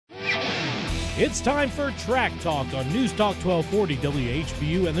It's time for Track Talk on News Talk 1240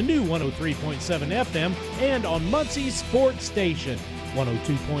 WHBU and the new 103.7 FM and on Muncie's Sports Station,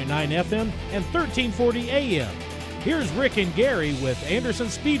 102.9 FM and 1340 AM. Here's Rick and Gary with Anderson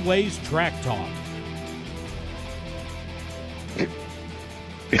Speedway's Track Talk.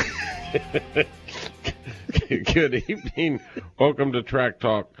 Good evening. Welcome to Track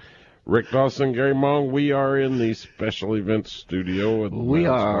Talk. Rick Dawson, Gary Mong. We are in the special events studio at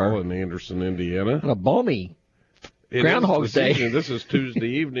Hall in Anderson, Indiana. On a balmy Groundhog's Day. This is Tuesday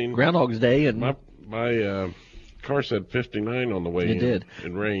evening. Groundhog's Day, and my car said 59 on the way. It did.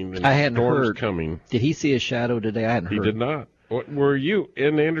 In rain. And I hadn't heard. Coming. Did he see a shadow today? I hadn't heard. He did not. Were you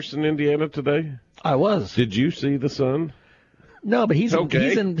in Anderson, Indiana today? I was. Did you see the sun? No, but he's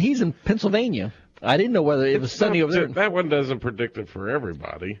in Pennsylvania. I didn't know whether it was sunny over there. That one doesn't predict it for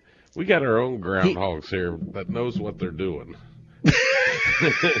everybody. We got our own groundhogs here that knows what they're doing.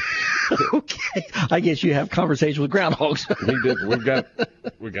 Okay, I guess you have conversations with groundhogs.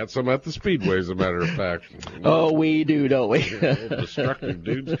 We got some at the Speedway, as a matter of fact. Oh, we do, don't we? Destructive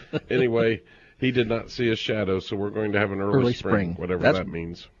dudes. Anyway, he did not see a shadow, so we're going to have an early spring, whatever that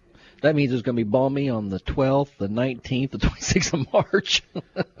means. That means it's going to be balmy on the 12th, the 19th, the 26th of March.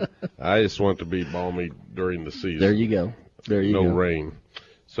 I just want to be balmy during the season. There you go. No rain.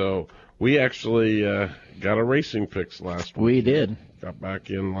 So we actually got a racing fix last week. We did. Got back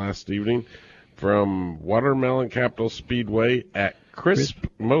in last evening from Watermelon Capital Speedway at Crisp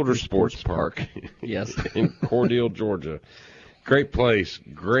Motorsports Park. Yes. In Cordele, Georgia. Great place,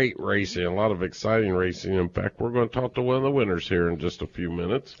 great racing, a lot of exciting racing. In fact, we're going to talk to one of the winners here in just a few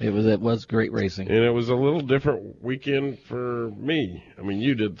minutes. It was great racing. And it was a little different weekend for me. I mean,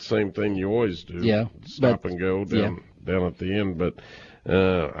 you did the same thing you always do. Yeah. Stop and go down at the end. But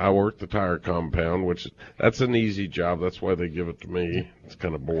I worked the tire compound, which that's an easy job. That's why they give it to me. It's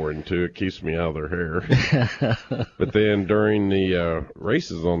kind of boring, too. It keeps me out of their hair. But then during the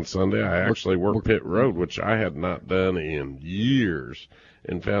races on Sunday, I actually worked pit road, which I had not done in years,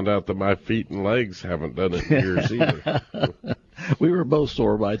 and found out that my feet and legs haven't done it in years either. We were both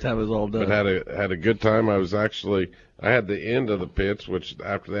sore by the time it was all done. But had a good time. I had the end of the pits, which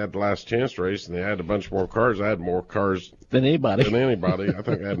after they had the last chance race, and they had a bunch more cars. I had more cars than anybody. I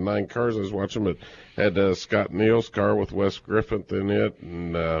think I had 9 cars. I was watching, but had Scott Neal's car with Wes Griffith in it,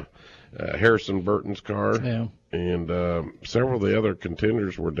 and Harrison Burton's car, and several of the other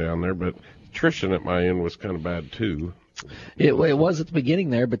contenders were down there. But attrition at my end was kind of bad too. It was at the beginning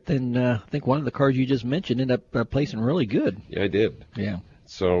there, but then I think one of the cars you just mentioned ended up placing really good. Yeah, I did. Yeah.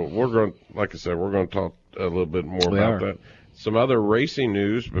 So we're going to talk a little bit more about that. Some other racing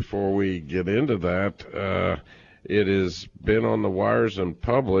news before we get into that. It has been on the wires and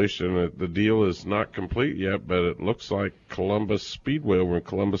published, and the deal is not complete yet, but it looks like Columbus Speedway over in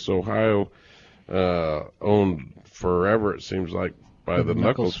Columbus, Ohio, owned forever, it seems like, by the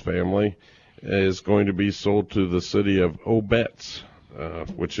Knuckles family, is going to be sold to the city of Obetz,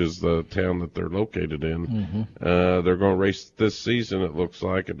 which is the town that they're located in. Mm-hmm. They're going to race this season, it looks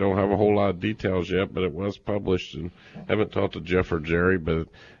like. I don't have a whole lot of details yet, but it was published, and haven't talked to Jeff or Jerry, but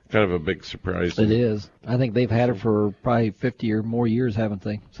kind of a big surprise. It is. I think they've had it for probably 50 or more years, haven't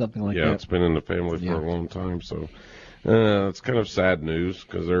they? Something like that. Yeah, it's been in the family for a long time, so it's kind of sad news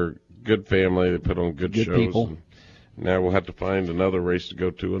because they're a good family. They put on good shows. People. And now we'll have to find another race to go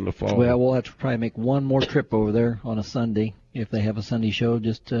to in the fall. Well, we'll have to probably make one more trip over there on a Sunday if they have a Sunday show,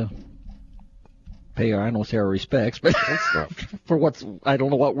 just to pay our, I don't say our respects, but for I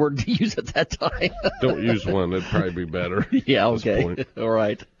don't know what word to use at that time. Don't use one. It'd probably be better. Yeah, okay. All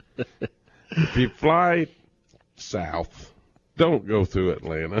right. If you fly south, don't go through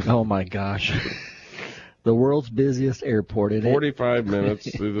Atlanta. Oh, my gosh. The world's busiest airport. 45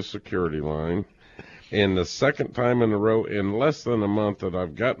 minutes through the security line. And the second time in a row in less than a month that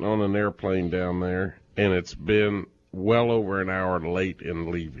I've gotten on an airplane down there, and it's been well over an hour late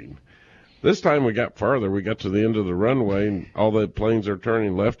in leaving. This time we got farther. We got to the end of the runway, and all the planes are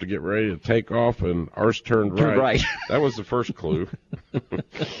turning left to get ready to take off, and ours turned right. That was the first clue.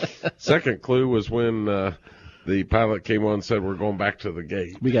 Second clue was when the pilot came on and said, "We're going back to the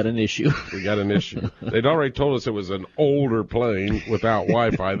gate." We got an issue. They'd already told us it was an older plane without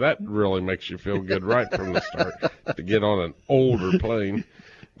Wi-Fi. That really makes you feel good right from the start to get on an older plane.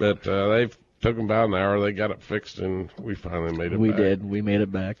 But they've took them about an hour. They got it fixed, and we finally made it back. We did. We made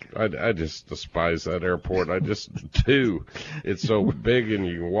it back. I just despise that airport. I just do. It's so big, and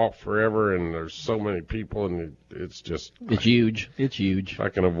you can walk forever, and there's so many people, and it's just... It's huge. It's huge. If I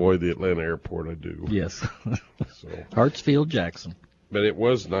can avoid the Atlanta airport, I do. Yes. Hartsfield, Jackson. But it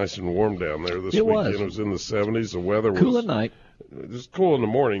was nice and warm down there this weekend. It was in the 70s. The weather was... Cool at night. it was cool in the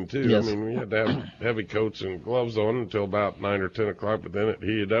morning, too. Yes. I mean, we had to have heavy coats and gloves on until about 9 or 10 o'clock, but then it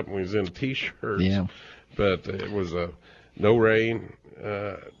heated up and we was in T-shirts. Yeah. But it was no rain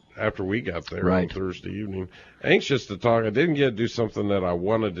after we got there on Thursday evening. Anxious to talk. I didn't get to do something that I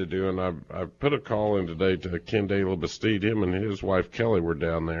wanted to do, and I put a call in today to Ken Bastide. Him and his wife, Kelly, were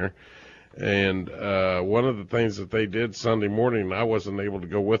down there. And one of the things that they did Sunday morning, I wasn't able to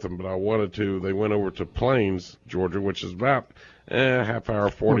go with them, but I wanted to. They went over to Plains, Georgia, which is about a half hour,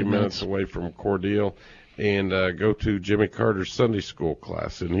 40 minutes away from Cordele, and go to Jimmy Carter's Sunday school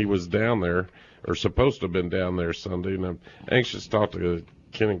class. And he was down there, or supposed to have been down there Sunday. And I'm anxious to talk to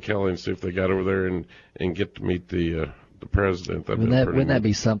Ken and Kelly and see if they got over there and get to meet the president. Wouldn't that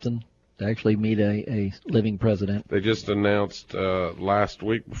be something? To actually meet a living president. They just announced last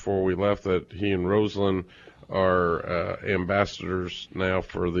week before we left that he and Roseland are ambassadors now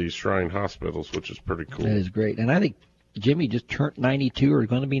for the Shrine Hospitals, which is pretty cool. That is great. And I think Jimmy just turned 92 or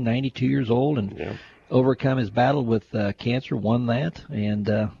going to be 92 years old and overcome his battle with cancer, won that. And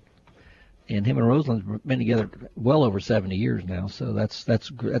him and Roseland have been together well over 70 years now. So that's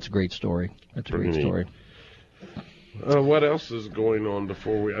a great story. That's a great story. What else is going on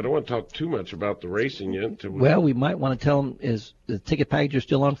before we? I don't want to talk too much about the racing yet. Well, we might want to tell them, is the ticket packages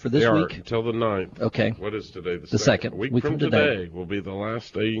still on for this week? They are until the 9th. Okay. What is today? The 2nd. A week from today will be the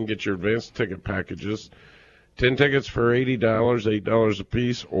last day you can get your advanced ticket packages. 10 tickets for $80, $8 a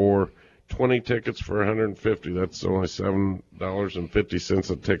piece, or 20 tickets for $150. That's only $7.50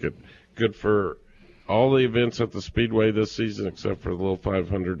 a ticket. Good for all the events at the Speedway this season except for the Little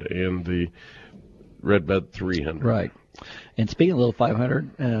 500 and the Redbud 300. Right. And speaking of Little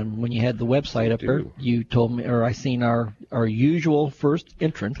 500, when you had the website up there, you told me, or I seen our usual first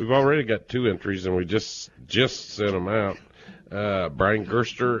entrant. We've already got 2 entries, and we just sent them out. Brian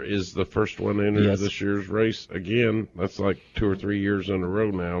Gerster is the first one to enter this year's race. Again, that's like 2 or 3 years in a row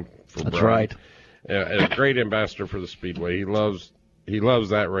now for That's Brian. right. And a great ambassador for the Speedway. He loves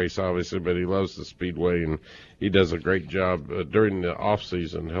that race, obviously, but he loves the Speedway, and he does a great job during the off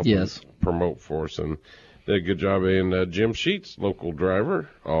season helping promote for us. And did a good job. And Jim Sheets, local driver,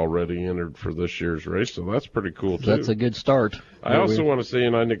 already entered for this year's race, so that's pretty cool too. That's a good start. I also want to say,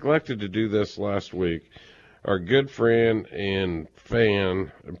 and I neglected to do this last week, our good friend and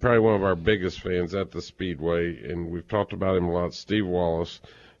fan, and probably one of our biggest fans at the Speedway, and we've talked about him a lot, Steve Wallace,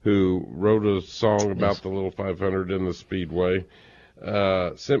 who wrote a song about the Little 500 in the Speedway.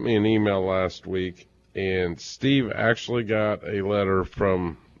 Sent me an email last week, and Steve actually got a letter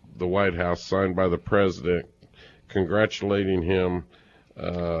from the White House signed by the president congratulating him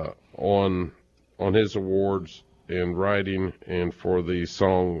on his awards in writing and for the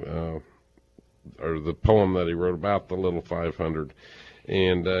song or the poem that he wrote about the Little 500.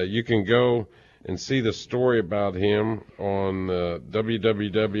 And you can go and see the story about him on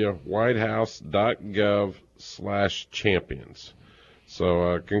www.whitehouse.gov/champions.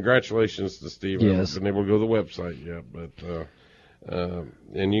 So congratulations to Steve. Yes. I haven't been able to go to the website yet, but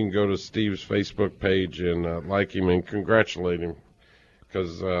and you can go to Steve's Facebook page and like him and congratulate him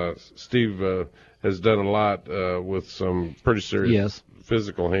because Steve has done a lot with some pretty serious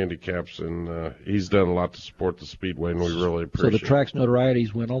physical handicaps, and he's done a lot to support the Speedway, and we really appreciate it. So the track's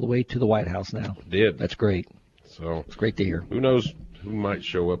notorieties went all the way to the White House now. It did. That's great. So it's great to hear. Who knows who might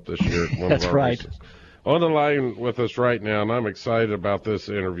show up this year at one That's of our right. races. On the line with us right now, and I'm excited about this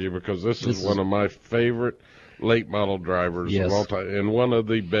interview because this is one of my favorite late model drivers of all time, and one of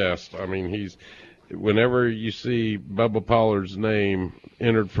the best. I mean, whenever you see Bubba Pollard's name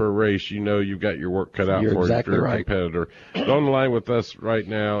entered for a race, you know you've got your work cut out for you if you're a competitor. But on the line with us right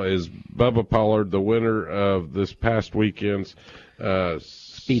now is Bubba Pollard, the winner of this past weekend's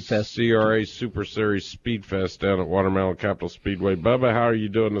SpeedFest. CRA Super Series SpeedFest down at Watermelon Capital Speedway. Bubba, how are you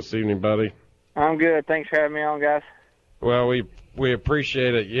doing this evening, buddy? I'm good. Thanks for having me on, guys. Well, we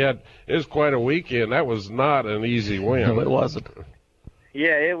appreciate it. It was quite a weekend. That was not an easy win. No, it wasn't.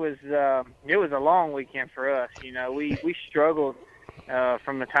 Yeah, it was a long weekend for us. You know, we struggled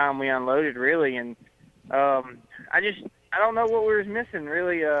from the time we unloaded, really, and I don't know what we were missing,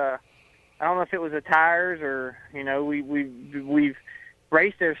 really. I don't know if it was the tires or, you know, we've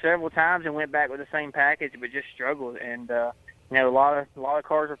raced there several times and went back with the same package, but just struggled. And you know, a lot of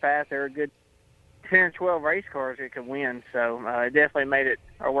cars were fast. There were good 10 or 12 race cars that could win, so it definitely made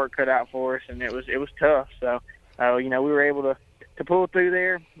our work cut out for us, and it was tough. So you know, we were able to pull through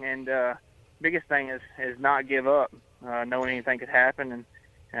there, and biggest thing is not give up, knowing anything could happen,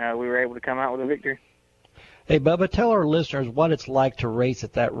 and we were able to come out with a victory. Hey, Bubba, tell our listeners what it's like to race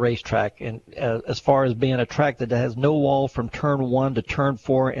at that racetrack, and as far as being a track that has no wall from turn 1 to turn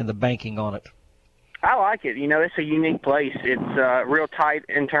 4 and the banking on it. I like it. It's a unique place. It's real tight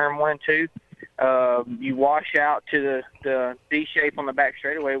in turn 1 and 2. You wash out to the D shape on the back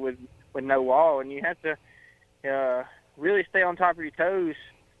straightaway with no wall, and you have to really stay on top of your toes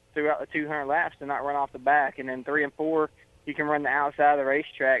throughout the 200 laps to not run off the back. And then 3 and 4, you can run the outside of the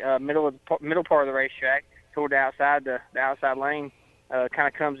racetrack, middle part of the racetrack toward the outside. The outside lane kind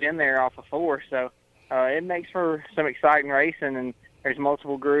of comes in there off of 4, so it makes for some exciting racing. And there's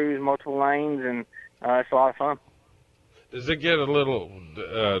multiple grooves, multiple lanes, and it's a lot of fun. Does it get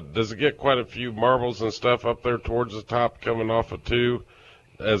does it get quite a few marbles and stuff up there towards the top coming off of 2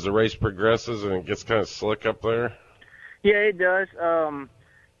 as the race progresses and it gets kind of slick up there? Yeah, it does.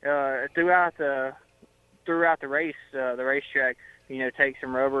 Throughout the race, the racetrack, takes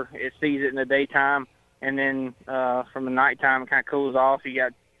some rubber. It sees it in the daytime, and then from the nighttime, it kind of cools off.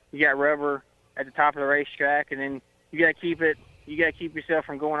 You got rubber at the top of the racetrack, and then you got to keep yourself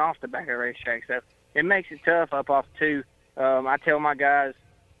from going off the back of the racetrack. So it makes it tough up off 2. I tell my guys,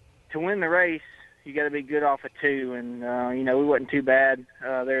 to win the race, you got to be good off of 2, and we wasn't too bad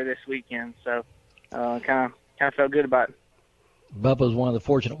there this weekend, so kind of felt good about it. Bubba's one of the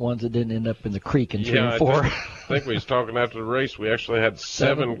fortunate ones that didn't end up in the creek in 3 and 4. I think we was talking after the race. We actually had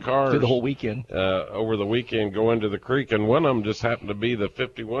 7 cars through the whole weekend. Over the weekend go into the creek, and one of them just happened to be the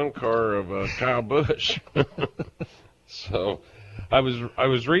 51 car of Kyle Busch. So I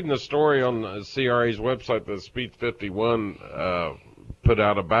was reading the story on the CRA's website that Speed 51 put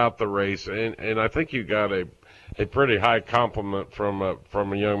out about the race, and I think you got a pretty high compliment from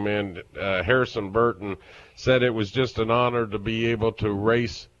a young man. Harrison Burton said it was just an honor to be able to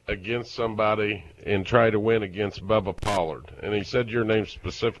race against somebody and try to win against Bubba Pollard. And he said your name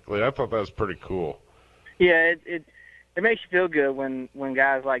specifically. I thought that was pretty cool. Yeah, it makes you feel good when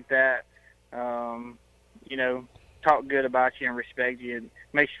guys like that, talk good about you and respect you. It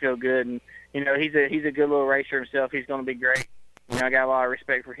makes you feel good. And, he's a good little racer himself. He's going to be great. I got a lot of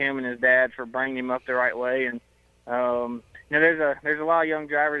respect for him and his dad for bringing him up the right way. And, there's a lot of young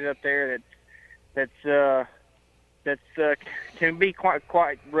drivers up there that can be quite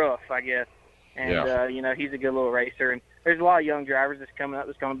rough, I guess. And he's a good little racer. And there's a lot of young drivers that's coming up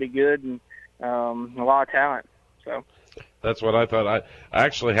that's going to be good, and a lot of talent. So that's what I thought. I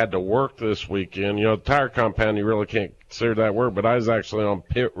actually had to work this weekend. Tire compound, you really can't consider that work, but I was actually on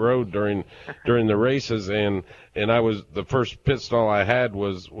pit road during the races, and I was, the first pit stall I had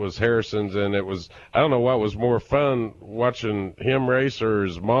was Harrison's, and it was, I don't know what was more fun, watching him race or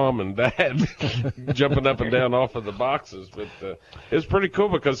his mom and dad jumping up and down off of the boxes. But it was pretty cool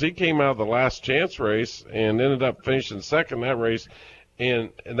because he came out of the last chance race and ended up finishing second that race.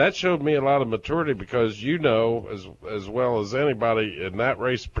 And that showed me a lot of maturity because, as well as anybody in that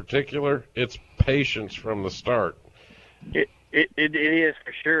race in particular, it's patience from the start. It is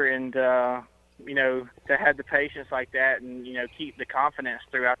for sure. And, to have the patience like that and, keep the confidence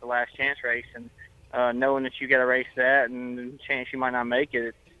throughout the last chance race and knowing that you got to race that and the chance you might not make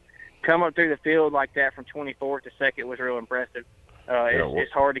it. Come up through the field like that from 24th to second was real impressive.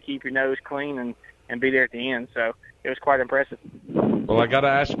 It's hard to keep your nose clean and be there at the end. So it was quite impressive. Well, I got to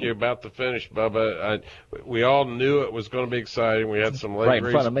ask you about the finish, Bubba. We all knew it was going to be exciting. We had some late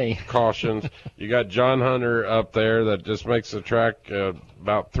race cautions. You got John Hunter up there that just makes the track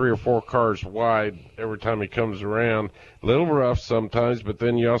about 3 or 4 cars wide every time he comes around. A little rough sometimes, but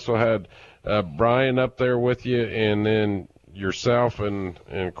then you also had Brian up there with you, and then yourself, and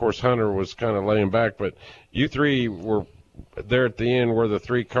of course Hunter was kind of laying back. But you three were there at the end, were the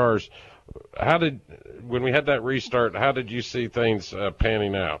 3 cars. When we had that restart, how did you see things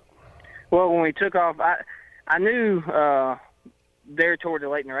panning out? Well, when we took off, I knew there toward the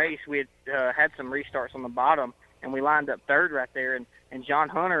late in the race we had some restarts on the bottom, and we lined up third right there. And John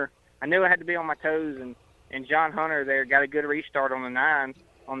Hunter, I knew I had to be on my toes, and John Hunter there got a good restart on the 9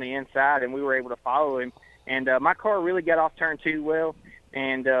 on the inside, and we were able to follow him. And my car really got off turn 2 well,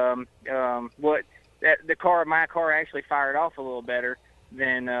 and my car actually fired off a little better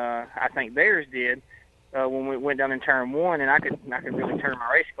than I think theirs did when we went down in turn 1, and I could really turn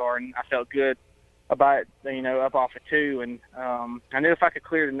my race car, and I felt good about it, up off of 2, and I knew if I could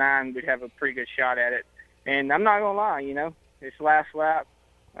clear the 9, we'd have a pretty good shot at it. And I'm not gonna lie, it's last lap.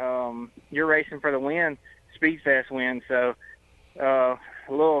 You're racing for the win, SpeedFest win, so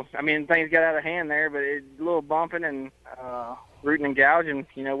things got out of hand there, but it's a little bumping and rooting and gouging.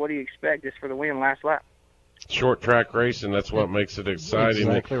 What do you expect? Just for the win last lap. Short track racing, that's what makes it exciting.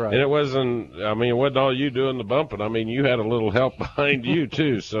 Exactly right. And it wasn't all you doing the bumping. You had a little help behind you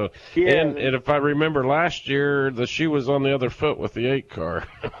too. So yeah. And if I remember last year, the shoe was on the other foot with the 8 car.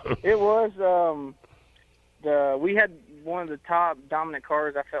 It was we had one of the top dominant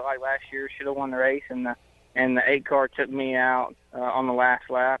cars. I felt like last year should have won the race, and the 8 car took me out on the last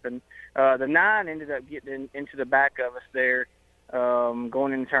lap, and the 9 ended up getting into the back of us there,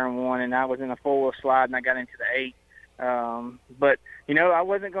 going into turn 1, and I was in a 4-wheel slide, and I got into the 8. But I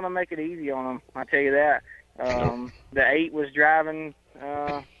wasn't going to make it easy on him. I tell you that. The 8 was driving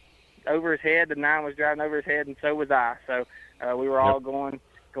over his head, the 9 was driving over his head, and so was I. So we were all going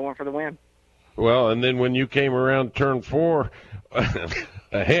for the win. Well, and then when you came around turn 4,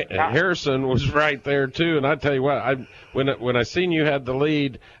 Harrison was right there too. And I tell you what, when I seen you had the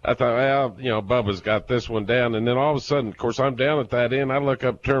lead, I thought, well, Bubba's got this one down. And then all of a sudden, of course, I'm down at that end. I look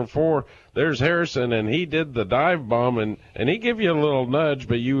up turn 4. There's Harrison, and he did the dive bomb, and he gave you a little nudge,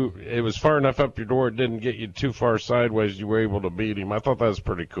 but it was far enough up your door, it didn't get you too far sideways. You were able to beat him. I thought that was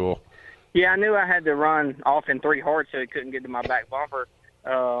pretty cool. Yeah, I knew I had to run off in 3 hard so it couldn't get to my back bumper.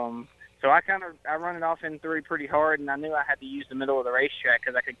 So I run it off in 3 pretty hard, and I knew I had to use the middle of the racetrack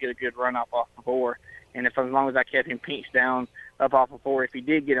because I could get a good run up off the 4. And as long as I kept him pinched down up off the 4, if he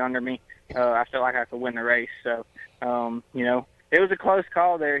did get under me, I felt like I could win the race. So, it was a close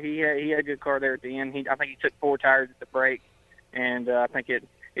call there. He had a good car there at the end. I think he took 4 tires at the break, and I think it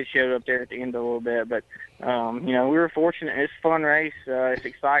showed up there at the end a little bit. But, we were fortunate. It's a fun race. It's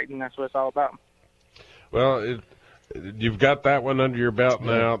exciting. That's what it's all about. Well, you've got that one under your belt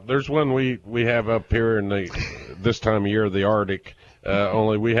now. There's one we have up here in this time of year, the Arctic.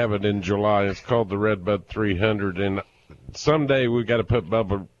 Only we have it in July. It's called the Redbud 300, and someday we've got to put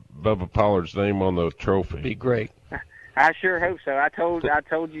Bubba Pollard's name on the trophy. Be great. I sure hope so. I told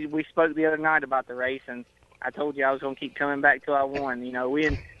you we spoke the other night about the race, and I told you I was going to keep coming back till I won.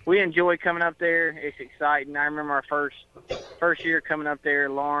 We enjoy coming up there. It's exciting. I remember our first year coming up there,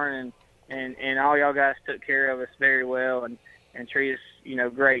 Lauren and all y'all guys took care of us very well and treated us,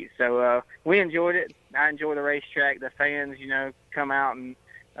 great. So we enjoyed it. I enjoy the racetrack. The fans, come out and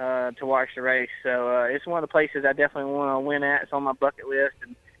to watch the race. So it's one of the places I definitely want to win at. It's on my bucket list,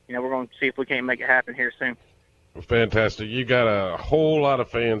 and we're going to see if we can't make it happen here soon. Fantastic. You got a whole lot of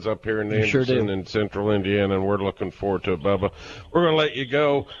fans up here in Anderson and Central Indiana, and we're looking forward to it, Bubba. We're going to let you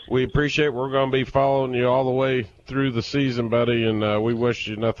go. We appreciate it. We're going to be following you all the way through the season, buddy, and we wish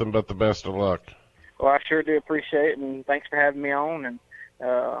you nothing but the best of luck. Well, I sure do appreciate it, and thanks for having me on, and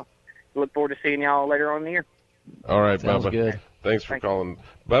look forward to seeing y'all later on in the year. All right, Sounds Bubba. Good. Thanks for calling.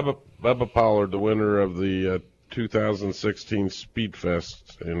 Bubba Pollard, the winner of the 2016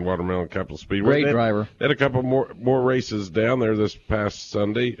 SpeedFest in Watermelon Capital Speedway. Great driver. Had a couple more races down there this past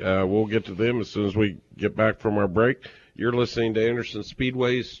Sunday. We'll get to them as soon as we get back from our break. You're listening to Anderson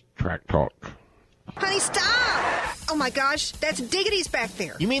Speedway's Track Talk. Honey, stop! Oh my gosh, that's Diggity's back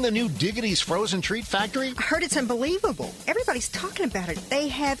there. You mean the new Diggity's Frozen Treat Factory? I heard it's unbelievable. Everybody's talking about it. They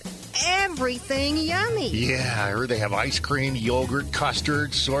have everything yummy. Yeah, I heard they have ice cream, yogurt,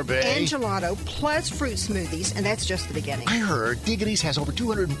 custard, sorbet. And gelato, plus fruit smoothies, and that's just the beginning. I heard Diggity's has over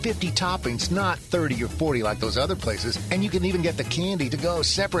 250 toppings, not 30 or 40 like those other places, and you can even get the candy to go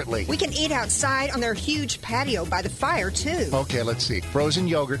separately. We can eat outside on their huge patio by the fire, too. Okay, let's see. Frozen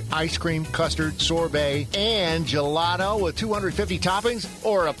yogurt, ice cream, custard, sorbet, and gelato with 250 toppings,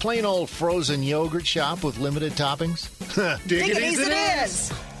 or a plain old frozen yogurt shop with limited toppings? Diggity's it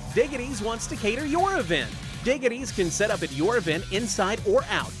is! Diggity's wants to cater your event. Diggity's can set up at your event inside or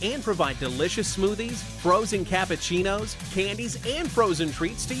out and provide delicious smoothies, frozen cappuccinos, candies, and frozen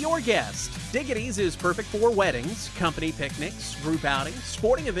treats to your guests. Diggity's is perfect for weddings, company picnics, group outings,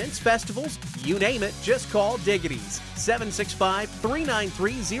 sporting events, festivals, you name it, just call Diggity's.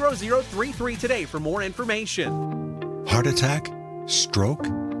 765-393-0033 today for more information. Heart attack, stroke,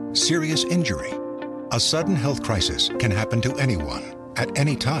 serious injury. A sudden health crisis can happen to anyone at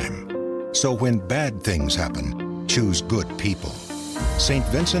any time. So when bad things happen, choose good people. St.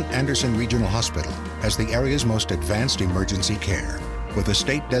 Vincent Anderson Regional Hospital has the area's most advanced emergency care, with a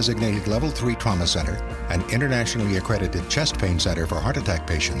state-designated Level 3 trauma center, an internationally accredited chest pain center for heart attack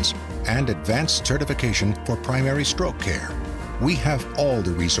patients, and advanced certification for primary stroke care. We have all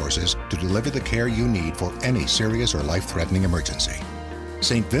the resources to deliver the care you need for any serious or life-threatening emergency.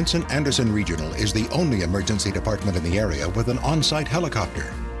 St. Vincent Anderson Regional is the only emergency department in the area with an on-site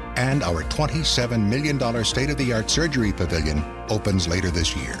helicopter. And our $27 million state-of-the-art surgery pavilion opens later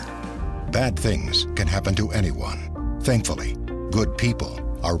this year. Bad things can happen to anyone. Thankfully, good people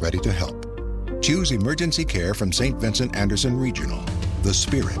are ready to help. Choose emergency care from St. Vincent Anderson Regional, the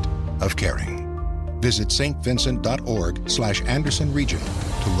spirit of caring. Visit stvincent.org/Anderson Regional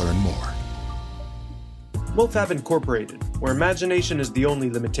to learn more. MoFab Incorporated, where imagination is the only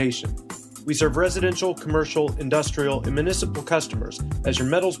limitation. We serve residential, commercial, industrial, and municipal customers as your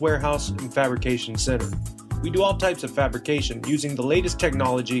metals warehouse and fabrication center. We do all types of fabrication using the latest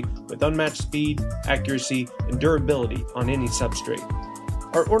technology with unmatched speed, accuracy, and durability on any substrate.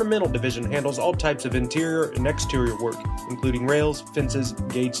 Our ornamental division handles all types of interior and exterior work, including rails, fences,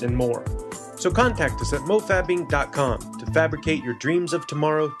 gates, and more. So contact us at mofabbing.com to fabricate your dreams of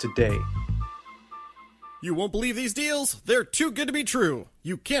tomorrow today. You won't believe these deals? They're too good to be true.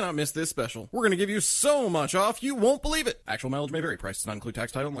 You cannot miss this special. We're going to give you so much off, you won't believe it. Actual mileage may vary. Price does not include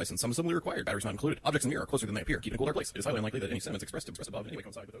tax, title, and license. Some assembly required. Batteries not included. Objects in the mirror are closer than they appear. Keep in a cooler place. It is highly unlikely that any sentiments expressed above in any way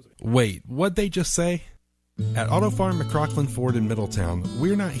coincide with those of you. Wait, what'd they just say? At Auto Farm McCrocklin Ford in Middletown,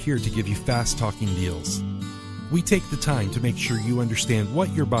 we're not here to give you fast-talking deals. We take the time to make sure you understand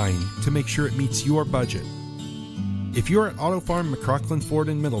what you're buying to make sure it meets your budget. If you're at Auto Farm McCrocklin Ford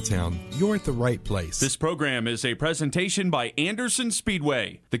in Middletown, you're at the right place. This program is a presentation by Anderson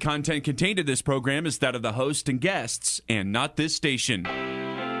Speedway. The content contained in this program is that of the host and guests, and not this station.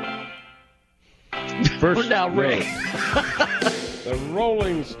 We're now ready. The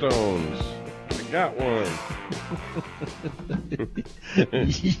Rolling Stones. I got one.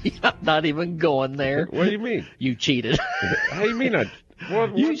 I'm not even going there. What do you mean? You cheated. How do you mean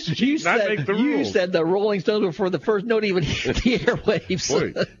You said the Rolling Stones before the first note even hit the airwaves.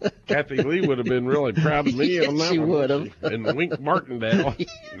 Boy, Kathy Lee would have been really proud of me on that she one. would have. And Wink Martindale.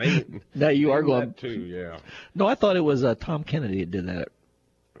 Now you are going that too, yeah. No, I thought it was Tom Kennedy that did that.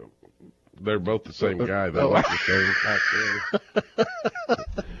 They're both the same guy. They look the same back then.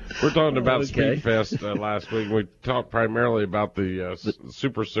 We're talking about SpeedFest last week. We talked primarily about the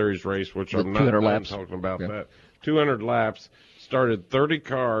Super Series race, which I'm not done talking about that. 200 laps. Started 30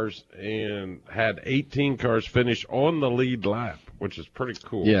 cars and had 18 cars finish on the lead lap, which is pretty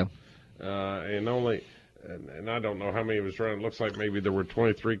cool. Yeah. And I don't know how many was running. It looks like maybe there were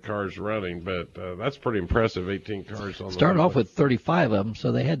 23 cars running, but that's pretty impressive, 18 cars on the Started off with 35 of them,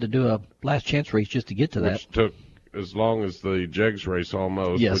 so they had to do a last chance race just to get to that. Which took as long as the Jegs race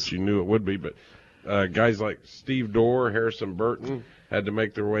almost, which you knew it would be. But guys like Steve Dorr, Harrison Burton had to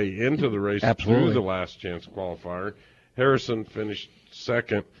make their way into the race through the last chance qualifier. Harrison finished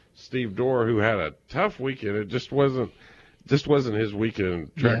second. Steve Dorr, who had a tough weekend, it just wasn't his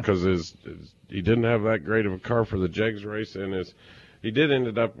weekend track because he didn't have that great of a car for the Jegs race, and he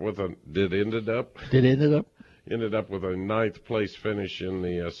ended up with a ninth place finish in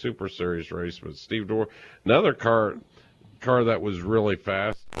the Super Series race. But Steve Dorr, another car that was really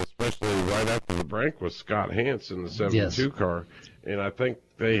fast, especially right after the break, was Scott Hansen, the 72 car. And I think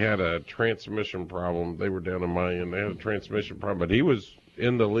they had a transmission problem. They were down in my end. They had a transmission problem, but he was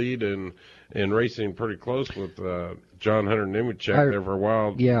in the lead and racing pretty close with John Hunter Nemechek there for a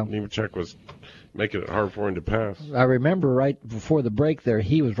while. Yeah. Nemechek was making it hard for him to pass. I remember right before the break there,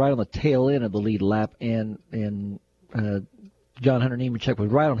 he was right on the tail end of the lead lap, and John Hunter Nemechek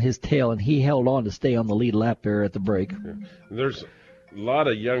was right on his tail, and he held on to stay on the lead lap there at the break. Yeah. There's a lot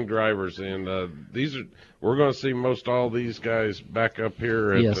of young drivers, and we're going to see most all these guys back up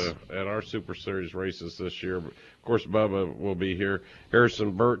here at our Super Series races this year. But of course, Bubba will be here.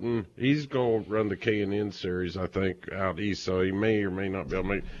 Harrison Burton, he's going to run the K&N Series, I think, out east, so he may or may not be able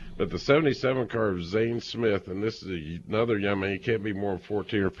to make it. But the 77 car of Zane Smith, and this is another young man, he can't be more than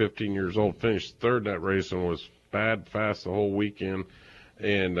 14 or 15 years old, finished third in that race and was fast the whole weekend.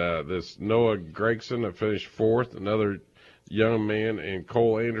 And this Noah Gregson that finished fourth, another young man, and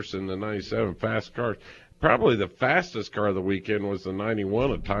Cole Anderson, the 97 fast cars. Probably the fastest car of the weekend was the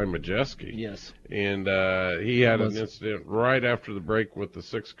 91 of Ty Majeski. Yes. And he had an incident right after the break with the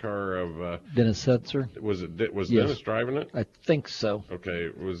 6 car of Dennis Setzer. Was Dennis driving it? I think so. Okay,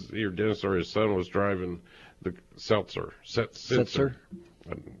 it was either Dennis or his son was driving the Setzer.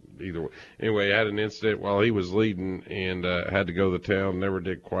 Either way. Anyway, had an incident while he was leading and had to go to the town. Never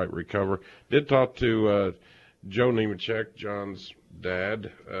did quite recover. Did talk to Joe Nemechek, John's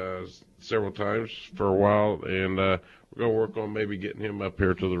dad, several times for a while, and we're going to work on maybe getting him up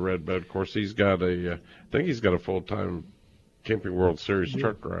here to the Red Bud. Of course, he's got I think he's got a full-time Camping World Series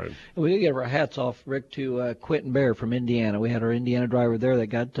truck ride. We did give our hats off, Rick, to Quentin Bear from Indiana. We had our Indiana driver there that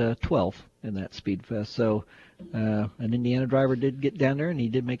got 12th in that Speedfest. So an Indiana driver did get down there, and he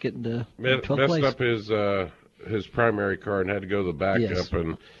did make it into 12th place. Messed up his primary car and had to go to the backup,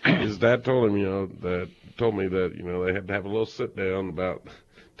 and his dad told him, told me that they had to have a little sit down about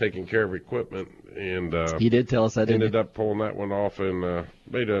taking care of equipment, and he did tell us that. Ended up pulling that one off and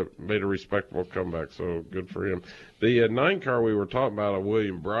made a respectable comeback. So good for him. The 9 car we were talking about,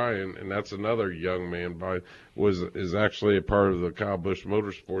 William Bryan, and that's another young man is actually a part of the Kyle Busch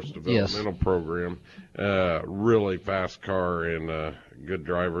Motorsports developmental program. Really fast car and good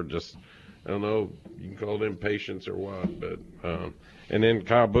driver. Just I don't know, you can call it impatience or what, but and then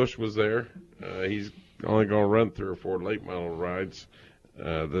Kyle Busch was there. He's only going to run 3 or 4 late model rides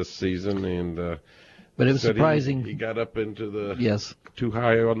this season, and but it was surprising. He got up into the too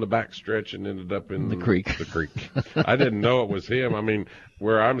high on the back stretch and ended up in the creek. I didn't know it was him. I mean,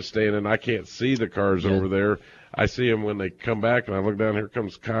 where I'm standing, I can't see the cars over there. I see them when they come back, and I look down. Here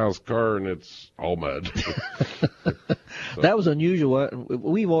comes Kyle's car, and it's all mud. That was unusual.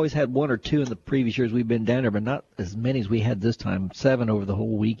 We've always had 1 or 2 in the previous years we've been down there, but not as many as we had this time. 7 over the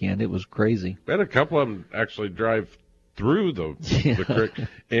whole weekend. It was crazy. We had a couple of them actually drive through the creek,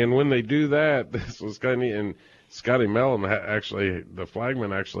 and when they do that, this was kind of neat. And Scotty Mellon the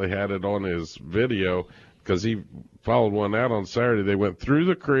flagman actually had it on his video because he followed one out on Saturday. They went through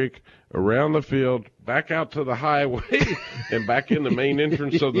the creek, around the field, back out to the highway, and back in the main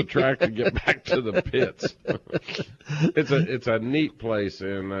entrance of the track to get back to the pits. It's a neat place,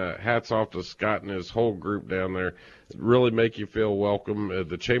 and hats off to Scott and his whole group down there. Really make you feel welcome.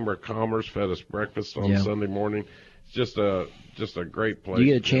 The Chamber of Commerce fed us breakfast on Sunday morning. It's just a great place. You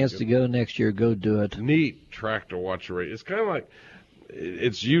get a chance to go next year, go do it. Neat track to watch a race. It's kind of like,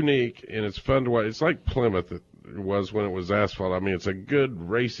 it's unique and it's fun to watch. It's like Plymouth was when it was asphalt. I mean, it's a good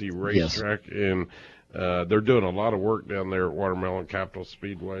racy racetrack, and they're doing a lot of work down there at Watermelon Capital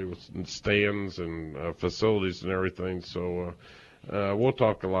Speedway with stands and facilities and everything. So we'll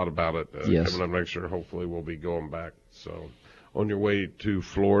talk a lot about it coming up next year. Hopefully we'll be going back. So on your way to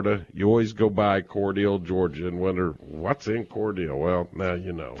Florida, you always go by Cordele, Georgia, and wonder, what's in Cordele? Well, now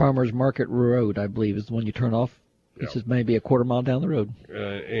you know. Farmers Market Road, I believe, is the one you turn off. It's just maybe a quarter mile down the road.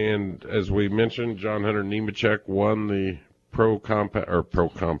 And as we mentioned, John Hunter Nemechek won the Pro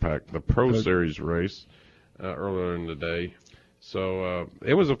Series race earlier in the day. So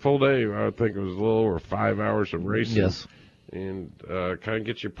it was a full day. I think it was a little over 5 hours of racing. Yes. And kind of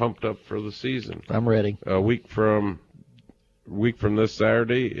gets you pumped up for the season. I'm ready. A week from this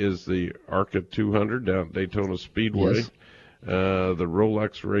Saturday is the ARCA 200 down at Daytona Speedway. Yes. The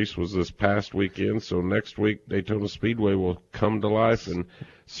Rolex race was this past weekend, so next week Daytona Speedway will come to life, and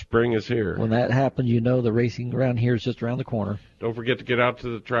spring is here. When that happens, you know the racing around here is just around the corner. Don't forget to get out to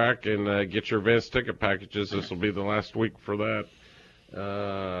the track and get your advanced ticket packages. This will be the last week for that.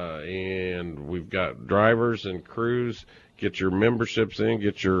 And we've got drivers and crews. Get your memberships in,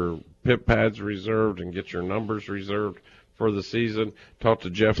 get your pit pads reserved, and get your numbers reserved for the season. Talked to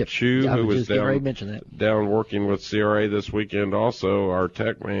Jeff Chu, who was down working with CRA this weekend, also our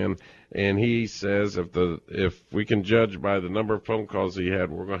tech man, and he says if we can judge by the number of phone calls he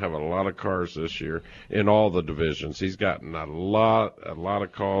had, we're going to have a lot of cars this year in all the divisions. He's gotten a lot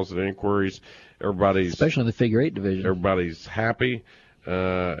of calls and inquiries. Especially in the figure 8 division. Everybody's happy.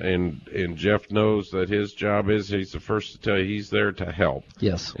 And Jeff knows that his job is, he's the first to tell you he's there to help.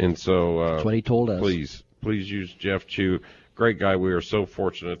 Yes. And so that's what he told us. Please use Jeff Chu. Great guy. We are so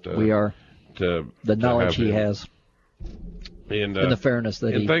fortunate to the knowledge he has and the fairness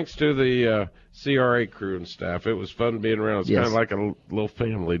that and thanks to the CRA crew and staff. It was fun being around. It's kind of like a little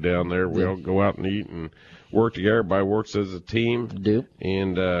family down there. We all go out and eat and work together. Everybody works as a team.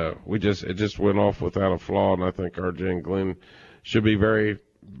 And it just went off without a flaw, and I think RJ and Glenn should be very,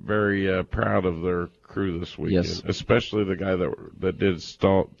 very proud of their crew this weekend, especially the guy that did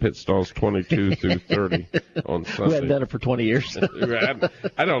pit stalls 22 through 30 on Sunday. Who hadn't done it for 20 years. I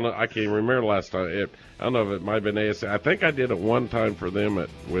don't know. I can't remember last time. I don't know if it might have been ASA. I think I did it one time for them at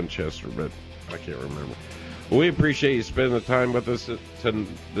Winchester, but I can't remember. Well, we appreciate you spending the time with us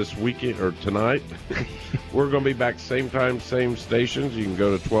this weekend or tonight. We're going to be back same time, same stations. You can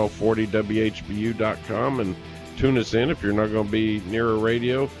go to 1240WHBU.com and tune us in if you're not going to be near a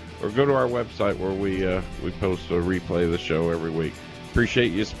radio, or go to our website where we post a replay of the show every week.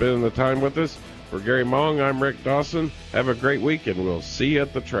 Appreciate you spending the time with us. For Gary Mong, I'm Rick Dawson. Have a great week, and we'll see you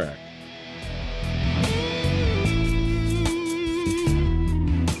at the track.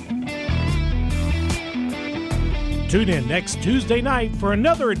 Tune in next Tuesday night for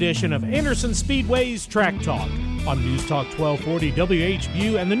another edition of Anderson Speedway's Track Talk on News Talk 1240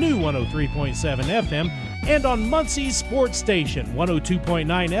 WHBU and the new 103.7 FM, and on Muncie's Sports Station 102.9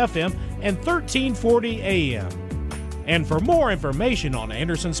 FM and 1340 AM. And for more information on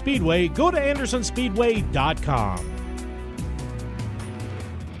Anderson Speedway, go to andersonspeedway.com.